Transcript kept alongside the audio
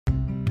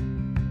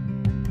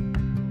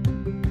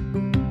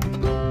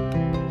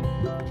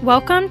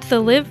Welcome to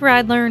the Live,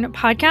 Ride, Learn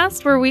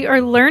podcast, where we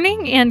are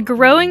learning and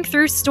growing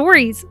through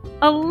stories.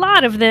 A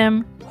lot of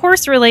them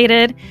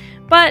horse-related,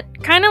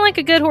 but kind of like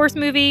a good horse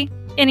movie,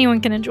 anyone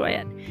can enjoy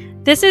it.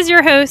 This is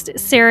your host,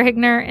 Sarah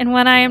Higner, and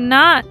when I am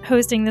not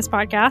hosting this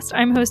podcast,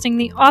 I'm hosting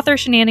the Author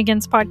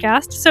Shenanigans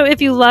podcast. So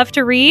if you love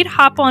to read,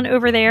 hop on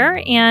over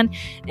there and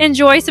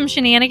enjoy some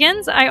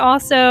shenanigans. I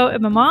also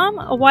am a mom,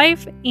 a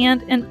wife,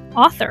 and an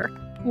author,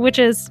 which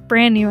is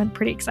brand new and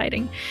pretty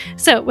exciting.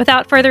 So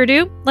without further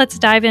ado, let's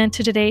dive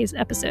into today's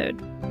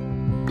episode.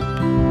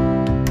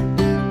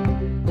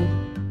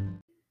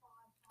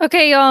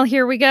 Okay, y'all,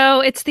 here we go.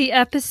 It's the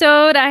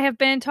episode I have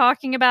been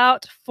talking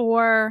about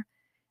for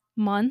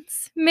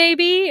months,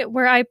 maybe,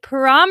 where I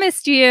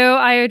promised you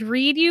I would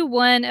read you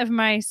one of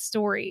my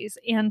stories.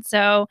 And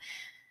so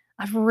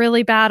I've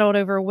really battled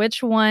over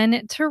which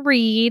one to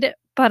read,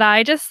 but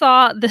I just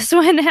thought this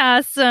one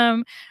has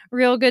some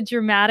real good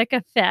dramatic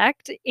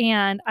effect,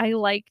 and I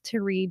like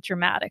to read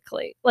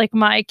dramatically. Like,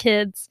 my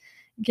kids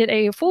get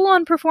a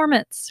full-on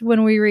performance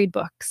when we read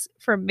books,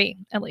 from me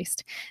at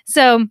least.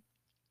 So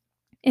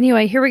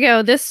anyway, here we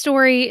go. This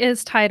story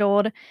is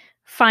titled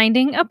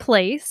Finding a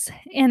Place,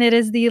 and it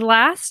is the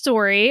last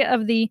story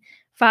of the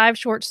 5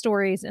 short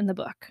stories in the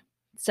book.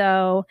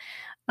 So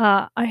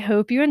I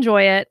hope you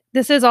enjoy it.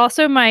 This is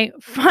also my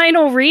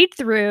final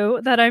read-through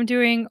that I'm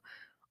doing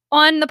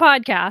on the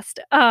podcast,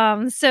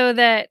 so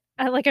that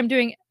I'm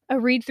doing a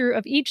read-through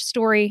of each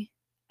story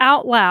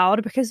out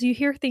loud, because you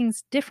hear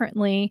things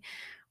differently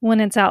when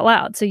it's out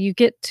loud. So you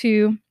get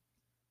to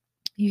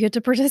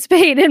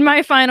participate in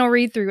my final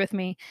read-through with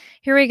me.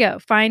 Here we go.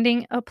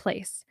 Finding a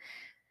Place.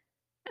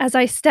 As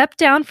I stepped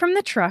down from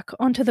the truck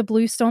onto the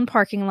Bluestone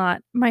parking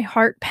lot, my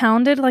heart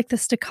pounded like the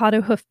staccato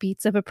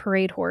hoofbeats of a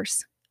parade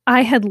horse.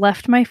 I had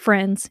left my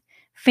friends,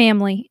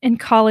 family, and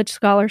college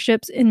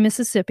scholarships in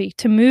Mississippi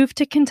to move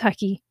to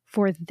Kentucky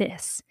for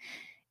this.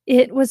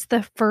 It was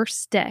the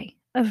first day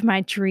of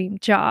my dream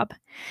job.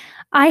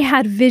 I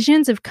had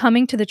visions of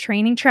coming to the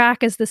training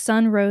track as the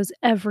sun rose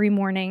every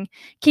morning,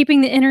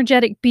 keeping the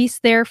energetic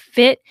beast there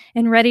fit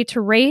and ready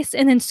to race,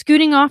 and then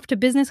scooting off to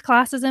business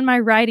classes in my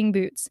riding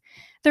boots.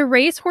 The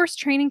racehorse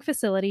training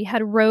facility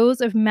had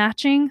rows of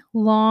matching,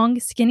 long,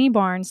 skinny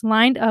barns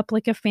lined up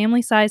like a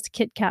family-sized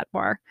Kit Kat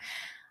bar.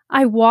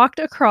 I walked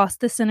across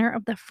the center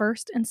of the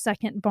first and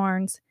second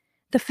barns.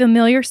 The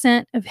familiar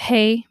scent of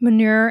hay,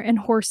 manure, and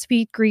horse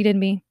feed greeted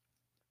me.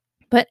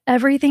 But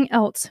everything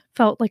else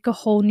felt like a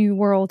whole new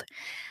world.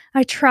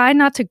 I tried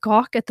not to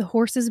gawk at the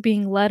horses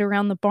being led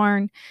around the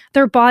barn.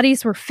 Their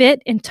bodies were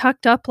fit and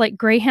tucked up like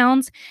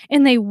greyhounds,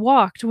 and they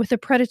walked with a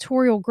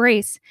predatorial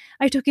grace.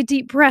 I took a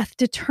deep breath,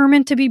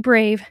 determined to be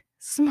brave,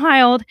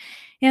 smiled,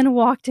 and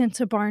walked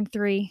into barn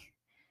 3.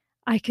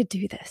 I could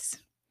do this.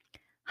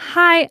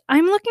 "Hi,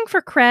 I'm looking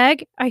for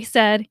Craig," I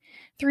said.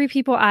 3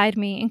 people eyed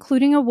me,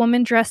 including a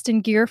woman dressed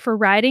in gear for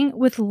riding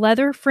with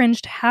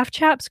leather-fringed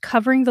half-chaps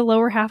covering the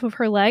lower half of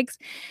her legs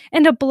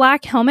and a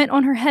black helmet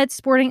on her head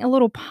sporting a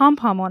little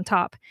pom-pom on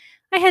top.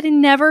 I had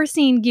never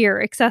seen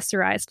gear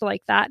accessorized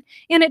like that,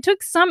 and it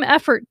took some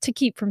effort to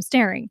keep from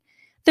staring.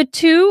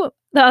 The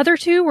other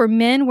two were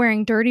men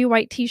wearing dirty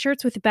white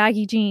t-shirts with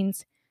baggy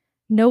jeans.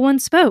 No one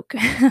spoke.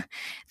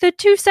 The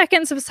 2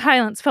 seconds of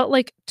silence felt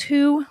like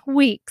 2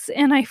 weeks,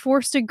 and I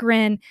forced a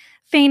grin,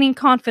 feigning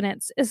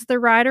confidence, as the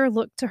rider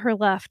looked to her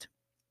left.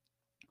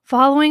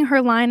 Following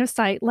her line of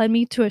sight led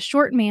me to a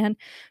short man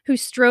who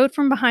strode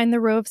from behind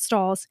the row of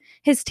stalls,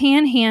 his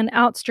tan hand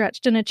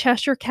outstretched and a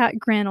Cheshire cat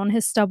grin on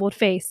his stubbled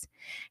face.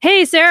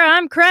 "Hey, Sarah,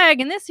 I'm Craig,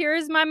 and this here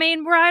is my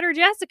main rider,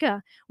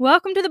 Jessica.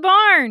 Welcome to the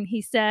barn,"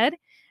 he said.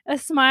 A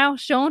smile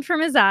shone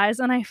from his eyes,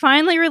 and I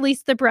finally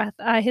released the breath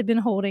I had been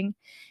holding.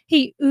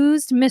 He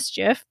oozed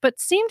mischief, but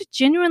seemed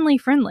genuinely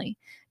friendly.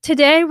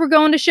 "Today, we're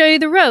going to show you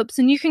the ropes,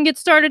 and you can get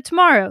started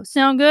tomorrow.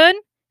 Sound good?"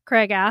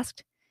 Craig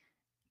asked.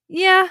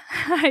 "Yeah,"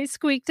 I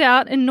squeaked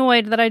out,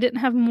 annoyed that I didn't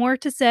have more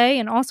to say,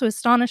 and also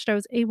astonished I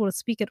was able to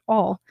speak at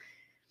all.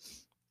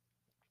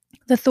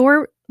 The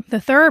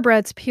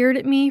thoroughbreds peered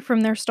at me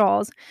from their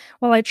stalls,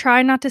 while I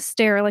tried not to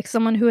stare like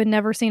someone who had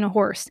never seen a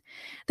horse.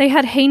 They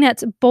had hay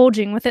nets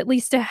bulging with at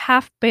least a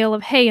half bale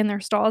of hay in their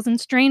stalls and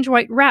strange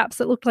white wraps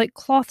that looked like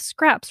cloth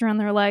scraps around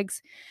their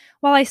legs.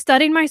 While I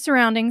studied my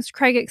surroundings,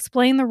 Craig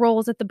explained the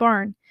roles at the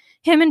barn.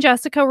 Him and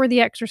Jessica were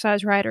the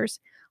exercise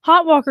riders.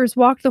 Hot walkers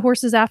walked the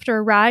horses after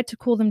a ride to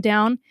cool them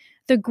down.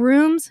 The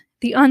grooms,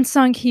 the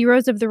unsung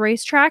heroes of the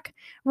racetrack,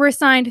 were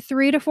assigned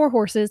 3 to 4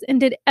 horses and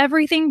did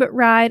everything but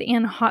ride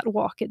and hot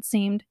walk, it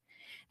seemed.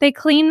 They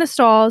cleaned the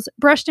stalls,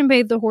 brushed and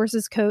bathed the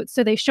horses' coats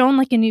so they shone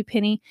like a new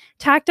penny,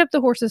 tacked up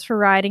the horses for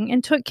riding,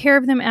 and took care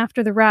of them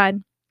after the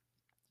ride.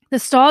 The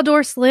stall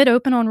door slid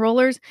open on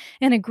rollers,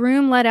 and a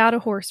groom led out a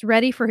horse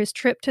ready for his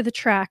trip to the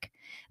track.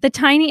 The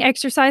tiny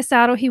exercise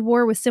saddle he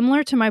wore was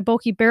similar to my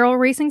bulky barrel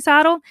racing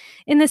saddle,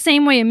 in the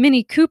same way a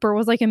Mini Cooper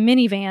was like a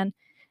minivan.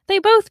 They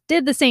both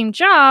did the same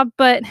job,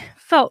 but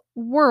felt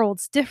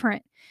worlds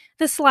different.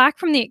 The slack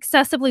from the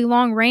excessively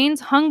long reins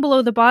hung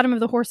below the bottom of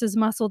the horse's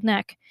muscled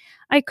neck.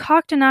 I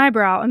cocked an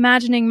eyebrow,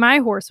 imagining my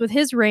horse with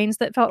his reins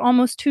that felt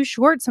almost too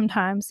short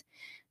sometimes.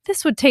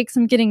 This would take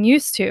some getting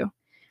used to.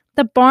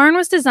 The barn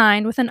was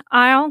designed with an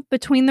aisle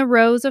between the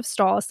rows of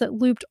stalls that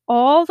looped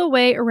all the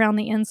way around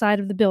the inside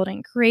of the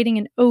building, creating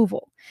an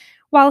oval.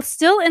 While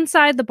still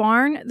inside the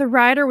barn, the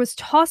rider was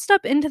tossed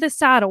up into the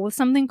saddle with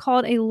something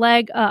called a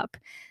leg up.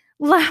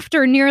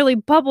 Laughter nearly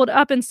bubbled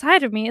up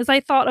inside of me as I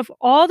thought of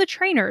all the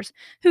trainers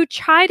who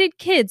chided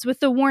kids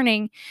with the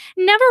warning,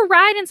 "Never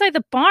ride inside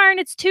the barn,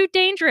 it's too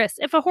dangerous.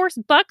 If a horse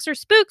bucks or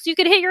spooks, you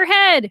could hit your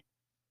head."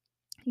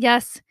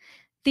 Yes,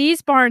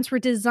 these barns were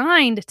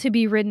designed to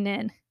be ridden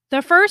in.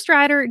 The first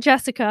rider,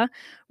 Jessica,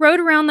 rode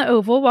around the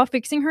oval while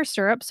fixing her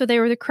stirrups so they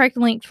were the correct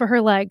length for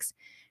her legs.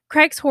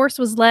 Craig's horse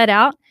was led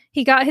out,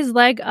 he got his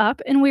leg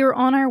up, and we were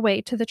on our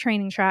way to the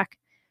training track.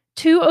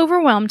 Too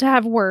overwhelmed to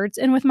have words,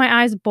 and with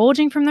my eyes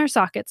bulging from their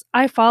sockets,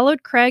 I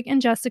followed Craig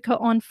and Jessica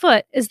on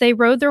foot as they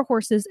rode their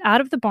horses out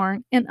of the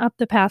barn and up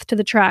the path to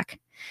the track.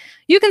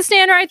 "You can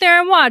stand right there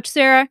and watch,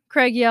 Sarah,"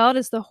 Craig yelled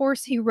as the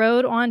horse he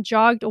rode on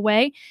jogged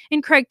away,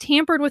 and Craig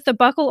tampered with the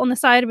buckle on the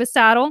side of his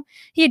saddle.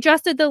 He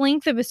adjusted the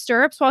length of his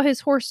stirrups while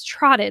his horse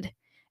trotted,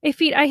 a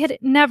feat I had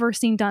never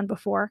seen done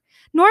before.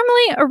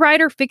 Normally, a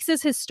rider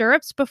fixes his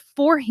stirrups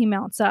before he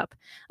mounts up.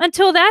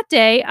 Until that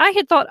day, I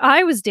had thought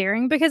I was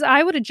daring because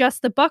I would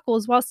adjust the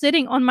buckles while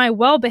sitting on my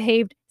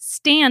well-behaved,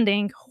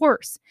 standing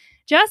horse.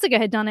 Jessica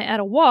had done it at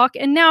a walk,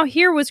 and now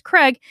here was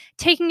Craig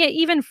taking it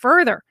even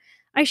further.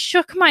 I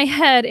shook my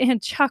head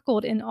and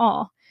chuckled in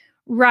awe.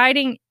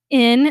 Riding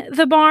in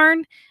the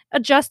barn,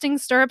 adjusting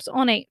stirrups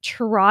on a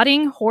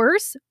trotting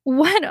horse?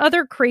 What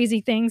other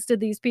crazy things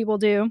did these people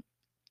do?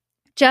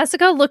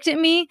 Jessica looked at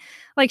me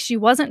like she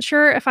wasn't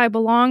sure if I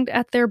belonged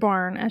at their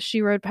barn as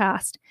she rode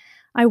past.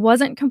 I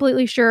wasn't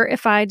completely sure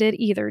if I did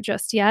either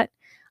just yet.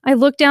 I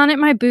looked down at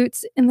my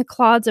boots and the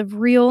clods of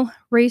real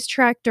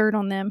racetrack dirt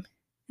on them.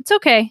 It's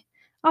okay.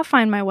 I'll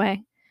find my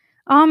way.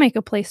 I'll make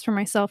a place for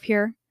myself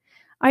here.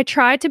 I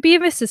tried to be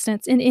of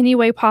assistance in any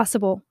way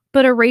possible,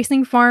 but a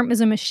racing farm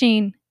is a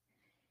machine,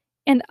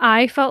 and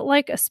I felt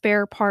like a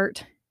spare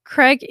part.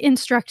 Craig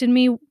instructed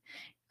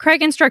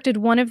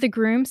one of the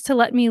grooms to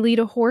let me lead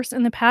a horse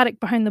in the paddock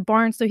behind the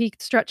barn so he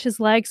could stretch his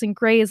legs and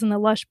graze in the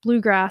lush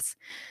bluegrass.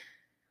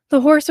 The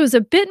horse was a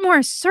bit more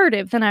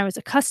assertive than I was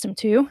accustomed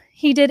to.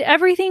 He did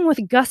everything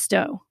with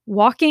gusto,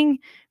 walking,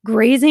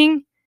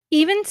 grazing,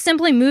 even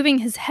simply moving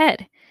his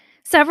head.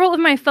 Several of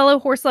my fellow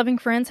horse-loving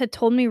friends had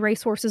told me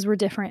racehorses were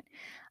different.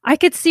 I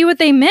could see what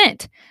they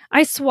meant.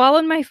 I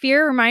swallowed my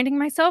fear, reminding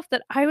myself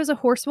that I was a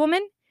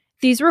horsewoman.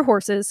 These were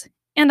horses,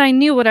 and I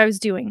knew what I was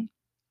doing.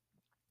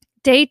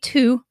 Day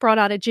 2 brought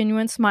out a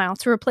genuine smile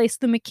to replace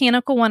the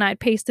mechanical one I'd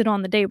pasted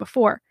on the day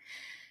before.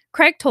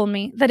 Craig told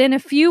me that in a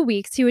few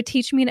weeks he would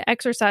teach me to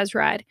exercise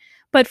ride,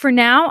 but for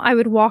now I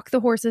would walk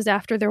the horses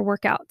after their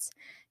workouts.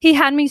 He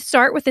had me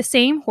start with the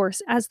same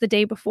horse as the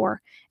day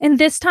before, and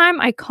this time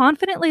I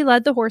confidently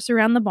led the horse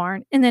around the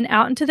barn and then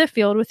out into the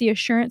field with the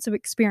assurance of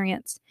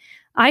experience.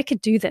 I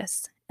could do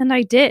this, and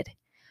I did.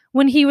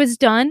 When he was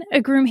done, a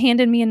groom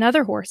handed me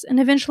another horse and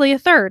eventually a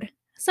third.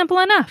 Simple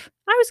enough.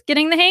 I was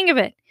getting the hang of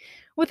it.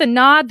 With a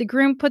nod, the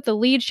groom put the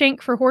lead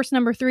shank for horse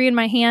number 3 in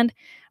my hand.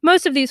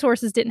 Most of these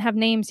horses didn't have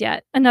names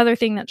yet, another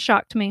thing that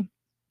shocked me.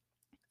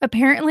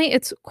 Apparently,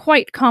 it's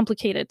quite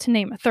complicated to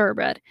name a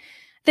thoroughbred.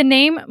 The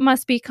name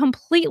must be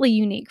completely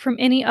unique from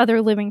any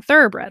other living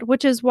thoroughbred,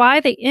 which is why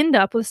they end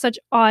up with such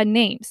odd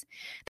names.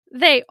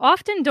 They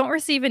often don't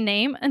receive a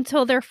name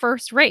until their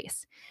first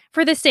race.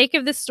 For the sake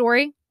of this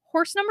story,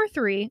 horse number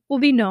 3 will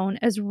be known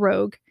as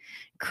Rogue.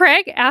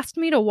 Craig asked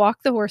me to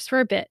walk the horse for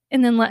a bit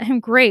and then let him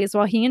graze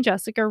while he and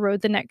Jessica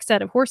rode the next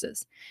set of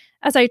horses.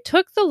 As I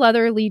took the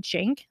leather lead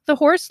shank, the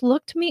horse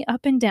looked me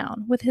up and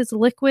down with his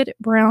liquid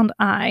brown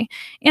eye,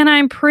 and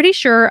I'm pretty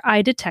sure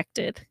I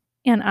detected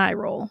an eye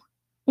roll.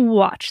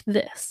 "Watch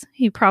this,"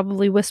 he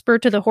probably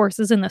whispered to the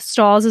horses in the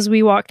stalls as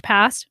we walked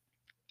past.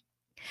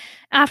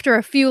 After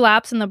a few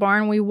laps in the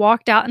barn, we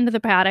walked out into the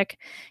paddock.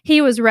 He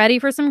was ready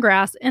for some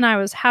grass, and I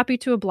was happy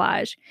to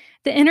oblige.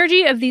 The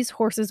energy of these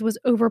horses was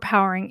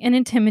overpowering and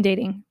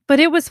intimidating,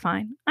 but it was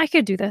fine. I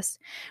could do this.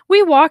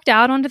 We walked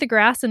out onto the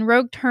grass, and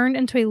Rogue turned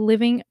into a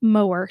living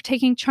mower,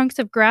 taking chunks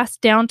of grass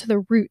down to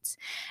the roots.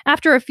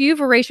 After a few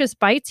voracious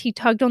bites, he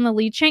tugged on the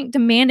lead shank,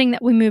 demanding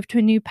that we move to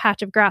a new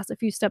patch of grass a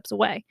few steps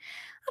away.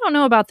 "I don't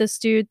know about this,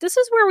 dude. This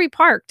is where we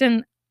parked,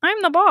 and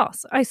I'm the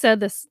boss." I said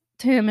this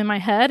to him in my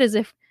head as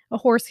if a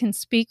horse can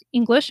speak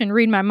English and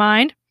read my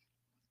mind.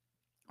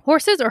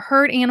 Horses are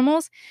herd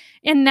animals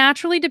and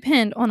naturally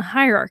depend on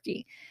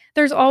hierarchy.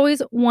 There's always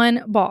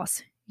one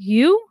boss,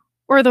 you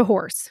or the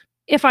horse.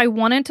 If I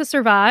wanted to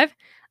survive,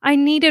 I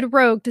needed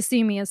Rogue to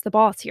see me as the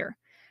boss here.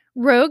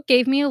 Rogue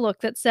gave me a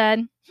look that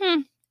said,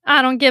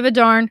 I don't give a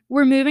darn.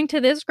 We're moving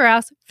to this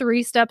grass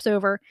 3 steps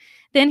over.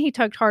 Then he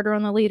tugged harder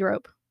on the lead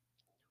rope.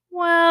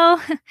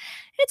 Well,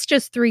 it's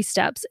just 3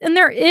 steps, and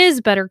there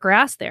is better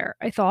grass there,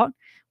 I thought.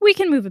 We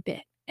can move a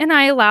bit. And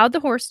I allowed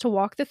the horse to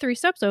walk the 3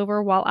 steps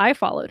over while I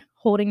followed,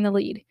 holding the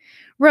lead.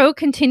 Rogue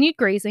continued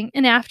grazing,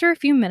 and after a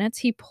few minutes,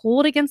 he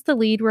pulled against the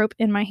lead rope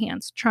in my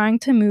hands, trying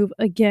to move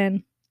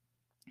again.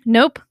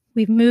 Nope,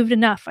 we've moved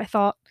enough, I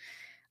thought.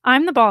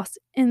 I'm the boss,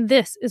 and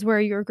this is where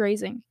you're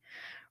grazing."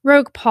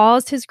 Rogue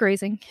paused his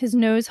grazing. His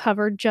nose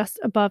hovered just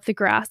above the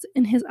grass,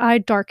 and his eye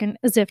darkened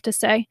as if to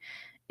say,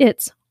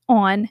 "It's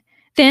on."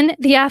 Then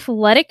the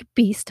athletic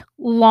beast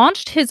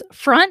launched his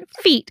front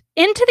feet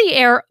into the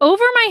air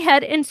over my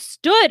head and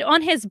stood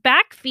on his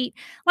back feet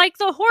like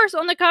the horse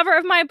on the cover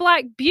of my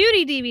Black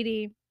Beauty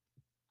DVD.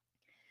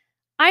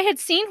 I had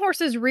seen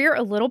horses rear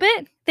a little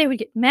bit. They would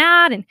get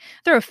mad and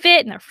throw a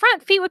fit, and their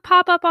front feet would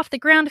pop up off the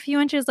ground a few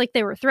inches like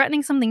they were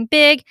threatening something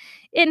big.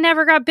 It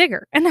never got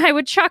bigger, and I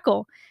would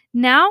chuckle.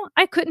 Now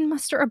I couldn't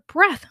muster a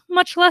breath,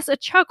 much less a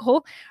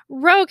chuckle.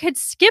 Rogue had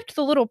skipped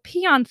the little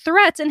peon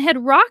threats and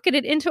had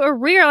rocketed into a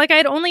rear like I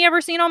had only ever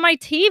seen on my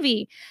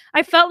TV.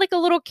 I felt like a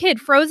little kid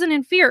frozen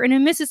in fear in a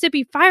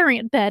Mississippi fire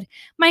ant bed.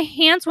 My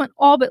hands went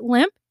all but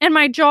limp, and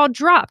my jaw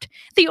dropped.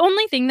 The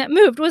only thing that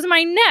moved was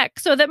my neck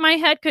so that my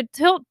head could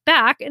tilt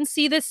back and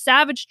see this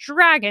savage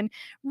dragon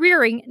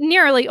rearing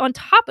nearly on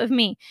top of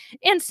me.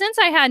 And since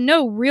I had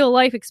no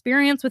real-life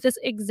experience with this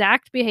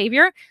exact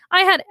behavior,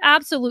 I had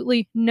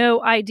absolutely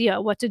no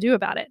idea what to do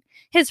about it.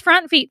 His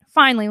front feet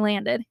finally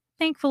landed,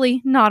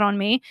 thankfully not on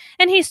me,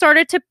 and he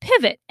started to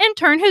pivot and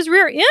turn his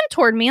rear end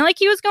toward me like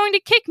he was going to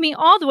kick me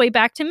all the way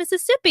back to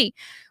Mississippi.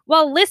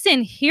 Well,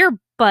 listen here,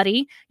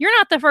 buddy. You're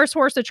not the first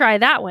horse to try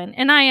that one,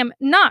 and I am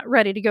not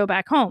ready to go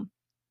back home.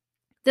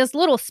 This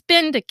little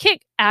spin to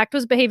kick act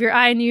was behavior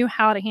I knew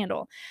how to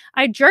handle.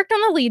 I jerked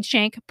on the lead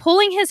shank,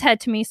 pulling his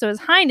head to me so his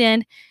hind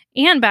end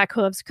and back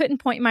hooves couldn't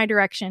point my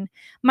direction.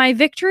 My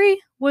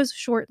victory was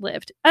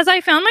short-lived, as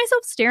I found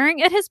myself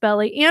staring at his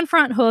belly and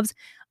front hooves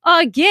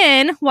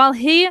again while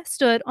he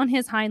stood on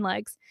his hind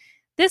legs.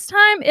 This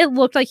time, it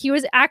looked like he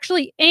was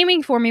actually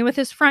aiming for me with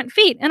his front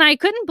feet, and I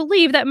couldn't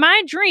believe that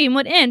my dream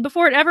would end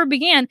before it ever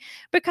began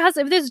because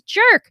of this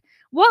jerk.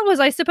 What was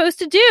I supposed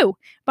to do?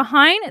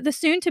 Behind the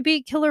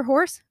soon-to-be killer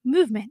horse,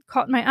 movement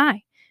caught my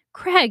eye.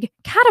 Craig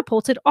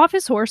catapulted off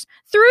his horse,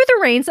 threw the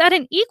reins at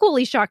an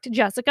equally shocked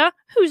Jessica,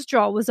 whose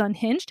jaw was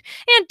unhinged,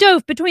 and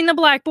dove between the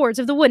black boards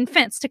of the wooden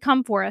fence to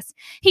come for us.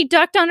 He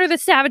ducked under the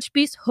savage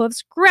beast's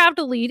hooves, grabbed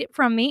a lead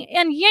from me,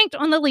 and yanked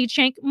on the lead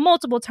shank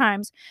multiple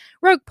times.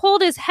 Rogue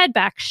pulled his head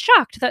back,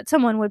 shocked that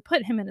someone would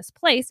put him in his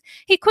place.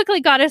 He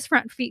quickly got his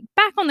front feet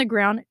back on the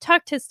ground,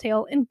 tucked his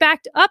tail, and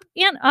backed up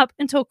and up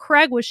until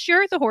Craig was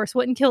sure the horse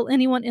wouldn't kill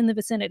anyone in the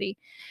vicinity.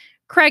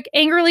 Craig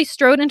angrily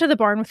strode into the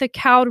barn with a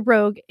cowed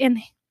Rogue and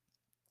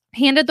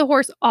handed the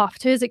horse off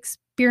to his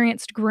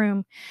experienced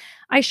groom.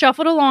 I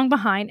shuffled along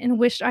behind and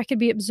wished I could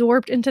be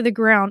absorbed into the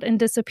ground and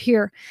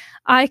disappear.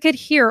 I could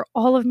hear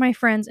all of my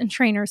friends and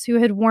trainers who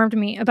had warned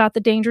me about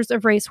the dangers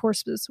of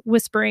racehorses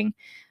whispering,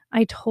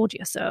 "I told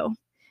you so."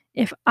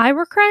 If I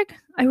were Craig,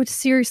 I would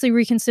seriously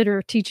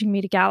reconsider teaching me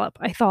to gallop,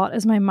 I thought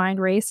as my mind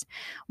raced.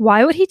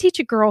 Why would he teach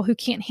a girl who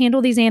can't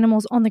handle these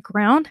animals on the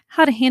ground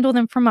how to handle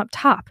them from up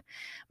top?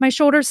 My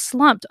shoulders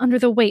slumped under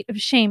the weight of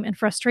shame and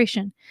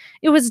frustration.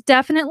 It was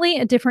definitely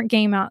a different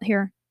game out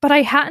here, but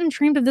I hadn't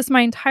dreamed of this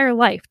my entire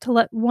life to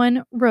let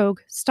one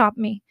Rogue stop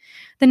me.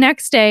 The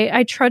next day,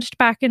 I trudged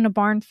back into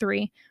Barn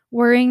 3,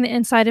 worrying the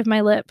inside of my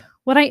lip.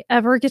 Would I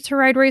ever get to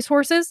ride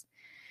racehorses?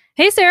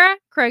 "Hey, Sarah,"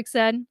 Craig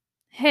said.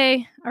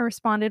 "Hey," I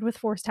responded with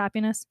forced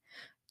happiness.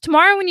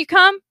 "Tomorrow when you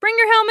come, bring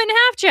your helmet and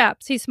half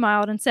chaps," he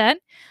smiled and said.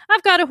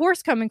 "I've got a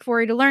horse coming for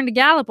you to learn to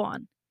gallop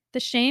on." The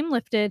shame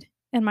lifted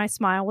and my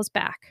smile was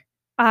back.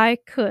 I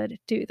could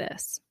do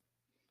this.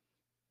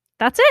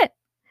 That's it.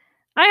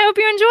 I hope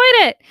you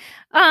enjoyed it.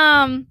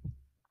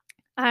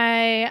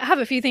 I have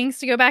a few things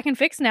to go back and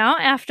fix now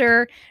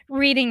after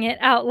reading it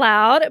out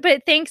loud,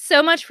 but thanks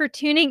so much for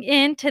tuning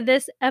in to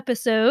this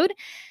episode.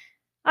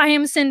 I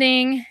am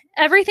sending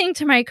everything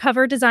to my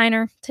cover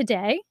designer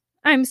today.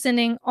 I'm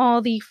sending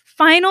all the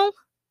final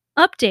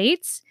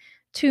updates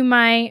to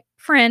my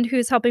friend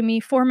who's helping me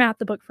format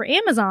the book for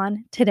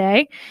Amazon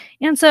today.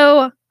 And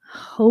so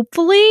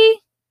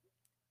hopefully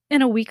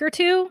in a week or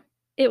two,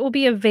 it will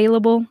be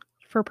available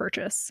for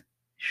purchase.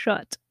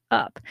 Shut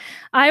up.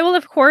 I will,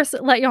 of course,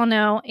 let y'all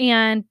know.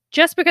 And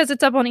just because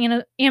it's up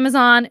on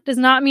Amazon does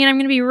not mean I'm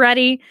going to be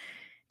ready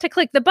to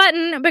click the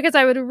button, because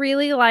I would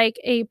really like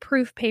a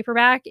proof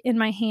paperback in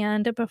my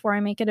hand before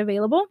I make it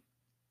available.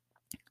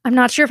 I'm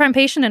not sure if I'm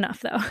patient enough,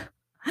 though,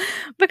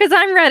 because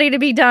I'm ready to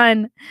be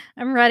done.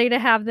 I'm ready to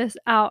have this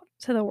out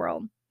to the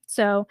world.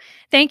 So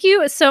thank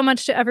you so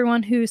much to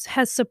everyone who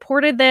has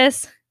supported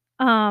this,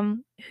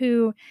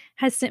 who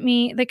has sent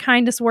me the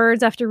kindest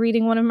words after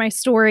reading one of my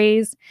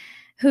stories,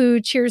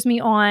 who cheers me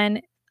on.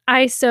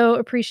 I so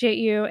appreciate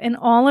you, and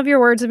all of your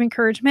words of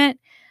encouragement.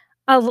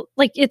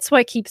 It's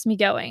what keeps me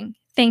going.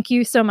 Thank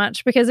you so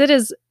much, because it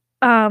is,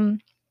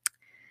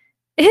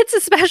 it's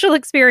a special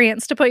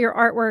experience to put your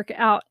artwork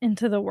out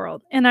into the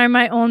world. And I'm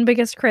my own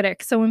biggest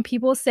critic. So when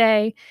people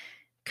say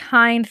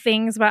kind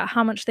things about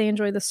how much they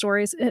enjoy the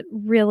stories, it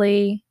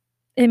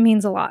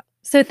means a lot.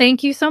 So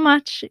thank you so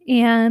much,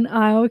 and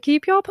I'll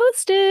keep y'all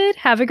posted.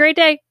 Have a great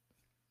day.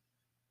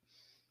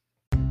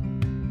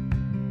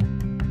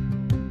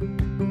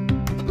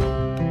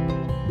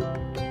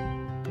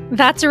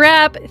 That's a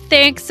wrap.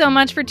 Thanks so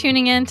much for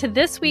tuning in to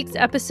this week's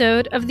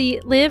episode of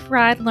the Live,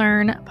 Ride,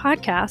 Learn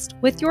podcast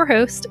with your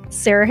host,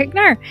 Sarah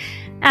Hickner.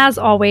 As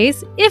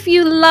always, if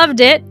you loved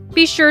it,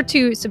 be sure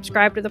to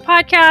subscribe to the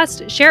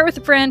podcast, share it with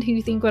a friend who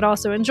you think would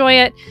also enjoy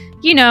it.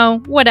 You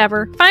know,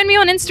 whatever. Find me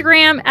on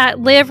Instagram at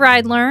Live,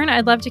 Ride, Learn.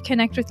 I'd love to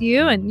connect with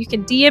you, and you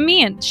can DM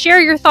me and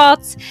share your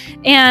thoughts.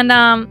 And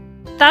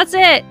that's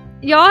it.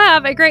 Y'all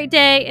have a great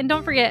day. And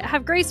don't forget,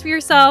 have grace for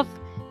yourself,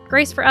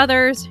 grace for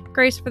others,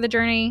 grace for the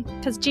journey,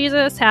 because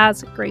Jesus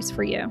has grace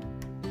for you.